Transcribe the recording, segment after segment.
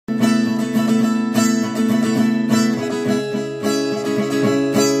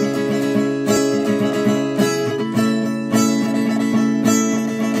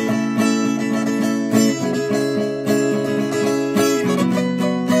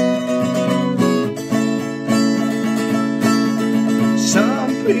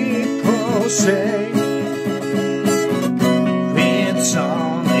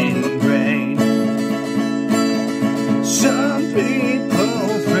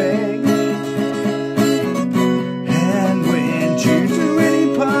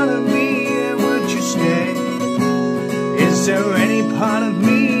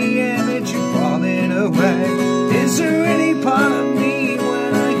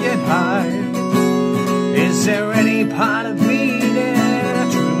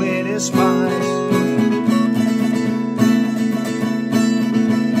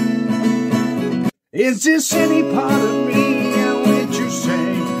Is this any part of me, and would you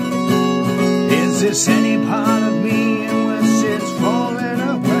say? Is this any part of me, and once it's falling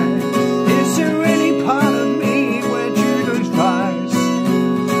away? Is there any part of me where you despise?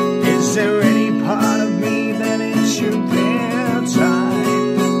 Is there any part of me that it should be outside?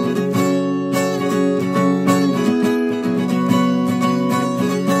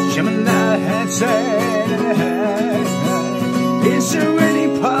 Shimala had said, is there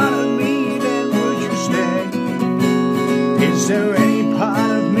any part of me that would you stay? Is there any